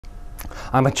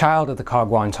I'm a child of the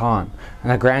Kagwantan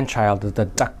and a grandchild of the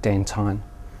Dakdantan,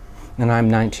 and I'm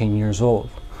 19 years old.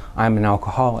 I'm an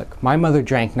alcoholic. My mother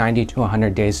drank 90 to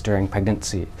 100 days during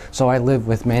pregnancy, so I live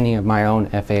with many of my own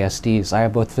FASDs. I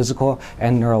have both physical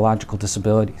and neurological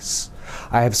disabilities.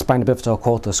 I have spina bifida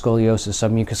occulta, scoliosis,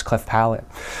 submucous cleft palate.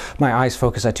 My eyes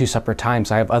focus at 2 separate times.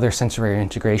 I have other sensory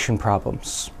integration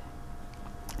problems.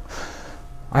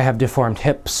 I have deformed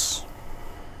hips.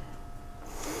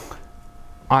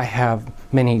 I have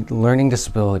many learning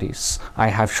disabilities. I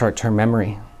have short-term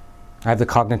memory. I have the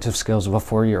cognitive skills of a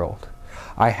 4-year-old.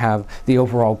 I have the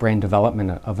overall brain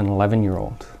development of an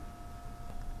 11-year-old.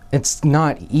 It's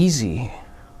not easy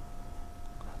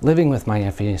living with my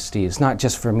FASDs, not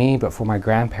just for me, but for my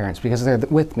grandparents, because they're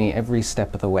with me every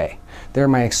step of the way. They're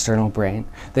my external brain.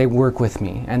 They work with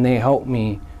me, and they help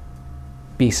me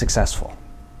be successful.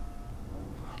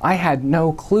 I had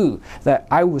no clue that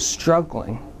I was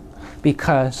struggling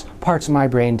because parts of my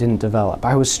brain didn't develop.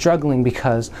 I was struggling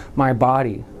because my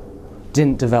body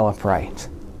didn't develop right.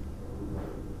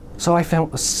 So I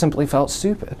simply felt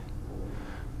stupid.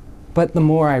 But the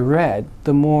more I read,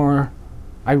 the more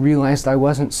I realized I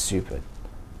wasn't stupid.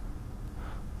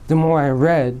 The more I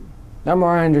read, the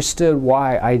more I understood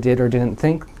why I did or didn't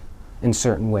think in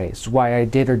certain ways, why I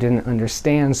did or didn't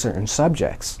understand certain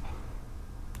subjects.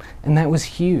 And that was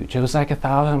huge. It was like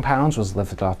 1,000 pounds was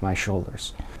lifted off my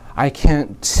shoulders. I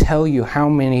can't tell you how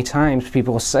many times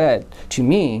people said to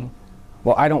me,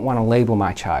 well, I don't want to label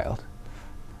my child.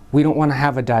 We don't want to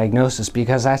have a diagnosis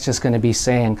because that's just going to be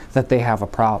saying that they have a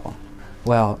problem.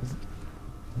 Well,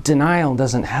 denial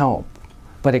doesn't help,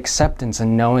 but acceptance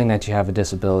and knowing that you have a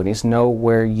disability, know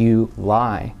where you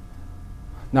lie,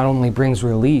 not only brings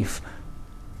relief,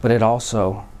 but it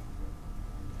also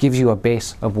gives you a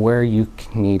base of where you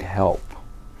need help.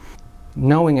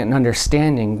 Knowing and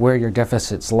understanding where your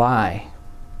deficits lie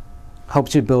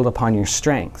helps you build upon your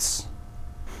strengths.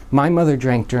 My mother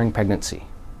drank during pregnancy.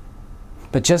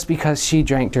 But just because she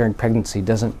drank during pregnancy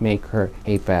doesn't make her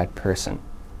a bad person.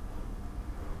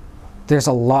 There's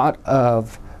a lot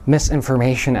of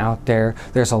misinformation out there.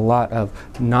 There's a lot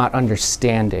of not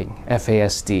understanding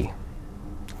FASD.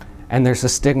 And there's a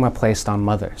stigma placed on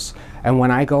mothers. And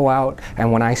when I go out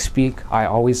and when I speak, I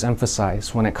always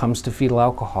emphasize when it comes to fetal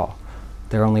alcohol,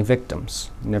 they're only victims,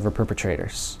 never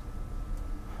perpetrators.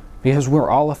 Because we're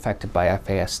all affected by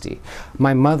FASD.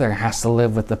 My mother has to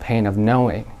live with the pain of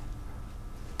knowing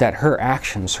that her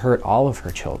actions hurt all of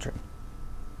her children.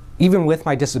 Even with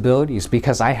my disabilities,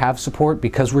 because I have support,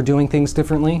 because we're doing things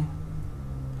differently,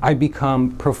 I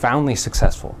become profoundly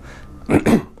successful.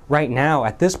 Right now,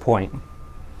 at this point,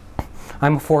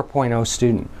 I'm a 4.0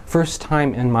 student, first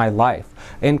time in my life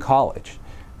in college,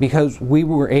 because we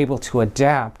were able to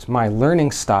adapt my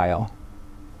learning style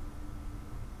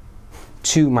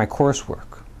to my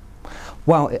coursework.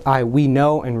 While we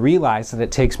know and realize that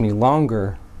it takes me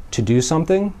longer to do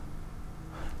something,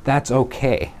 that's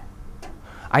okay.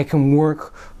 I can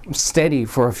work steady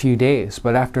for a few days,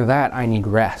 but after that I need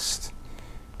rest.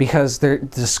 Because there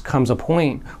just comes a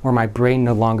point where my brain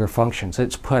no longer functions.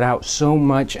 It's put out so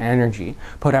much energy,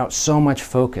 put out so much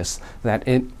focus that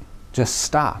it just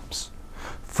stops.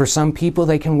 For some people,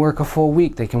 they can work a full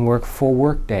week, they can work a full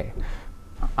work day.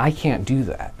 I can't do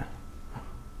that.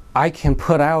 I can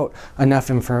put out enough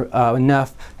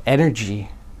energy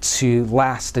to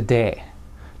last a day,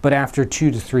 but after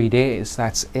 2 to 3 days,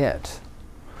 that's it.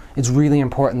 It's really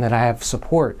important that I have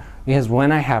support, because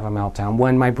when I have a meltdown,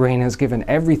 when my brain has given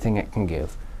everything it can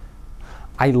give,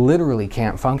 I literally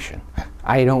can't function.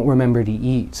 I don't remember to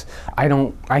eat.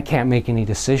 I can't make any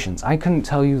decisions. I couldn't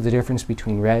tell you the difference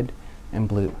between red and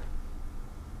blue.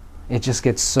 It just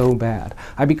gets so bad.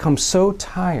 I become so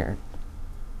tired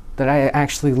that I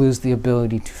actually lose the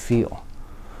ability to feel.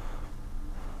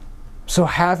 So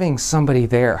having somebody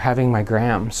there, having my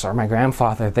grams or my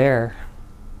grandfather there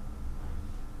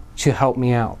to help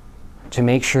me out, to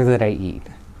make sure that I eat,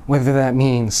 whether that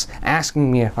means asking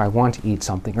me if I want to eat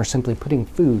something or simply putting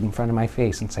food in front of my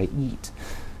face and say, eat.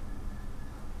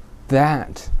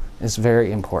 That is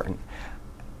very important.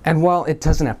 And while it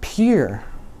doesn't appear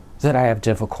that I have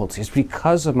difficulties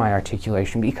because of my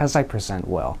articulation, because I present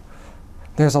well,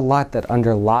 there's a lot that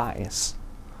underlies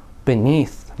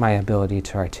beneath my ability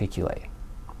to articulate.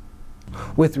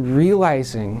 With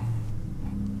realizing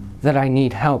that I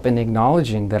need help and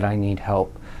acknowledging that I need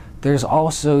help, there's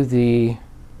also the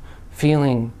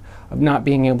feeling of not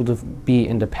being able to be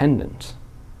independent.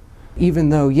 Even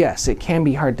though, yes, it can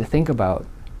be hard to think about,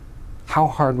 how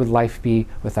hard would life be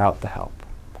without the help?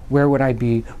 Where would I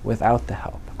be without the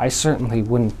help? I certainly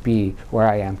wouldn't be where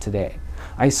I am today.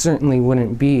 I certainly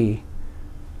wouldn't be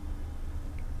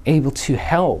able to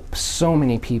help so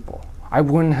many people. I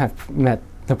wouldn't have met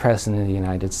the President of the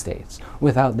United States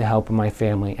without the help of my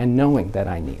family and knowing that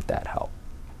I need that help.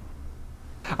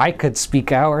 I could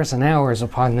speak hours and hours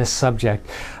upon this subject,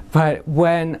 but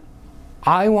when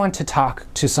I want to talk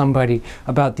to somebody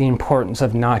about the importance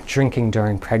of not drinking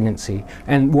during pregnancy,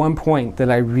 and one point that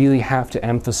I really have to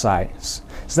emphasize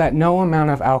is that no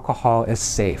amount of alcohol is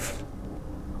safe.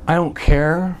 I don't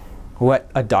care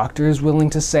what a doctor is willing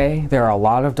to say. There are a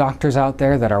lot of doctors out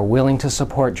there that are willing to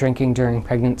support drinking during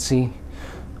pregnancy.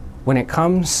 When it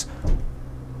comes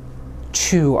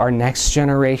to our next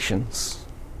generations,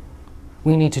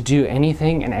 we need to do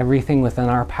anything and everything within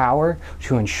our power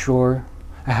to ensure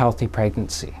a healthy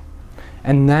pregnancy.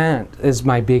 And that is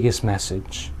my biggest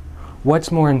message.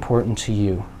 What's more important to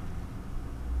you?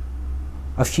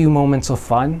 A few moments of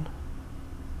fun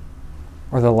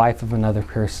or the life of another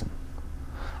person?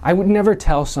 I would never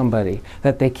tell somebody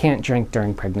that they can't drink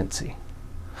during pregnancy.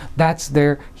 That's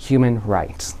their human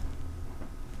right.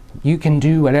 You can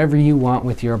do whatever you want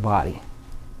with your body.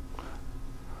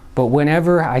 But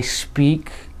whenever I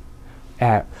speak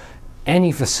at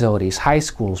any facilities, high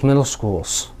schools, middle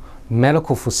schools,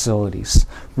 medical facilities,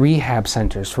 rehab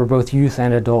centers for both youth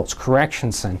and adults,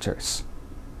 correction centers,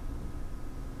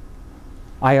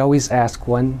 I always ask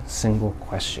one single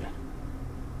question.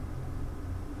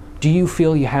 Do you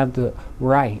feel you have the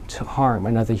right to harm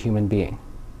another human being?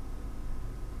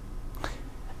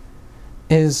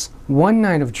 Is one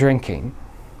night of drinking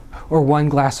or one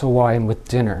glass of wine with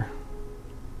dinner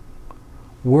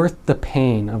worth the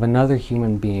pain of another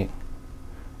human being?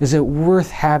 Is it worth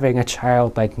having a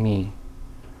child like me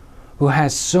who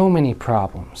has so many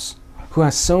problems, who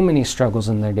has so many struggles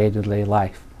in their day-to-day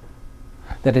life,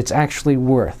 that it's actually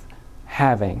worth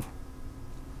having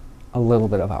a little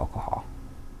bit of alcohol?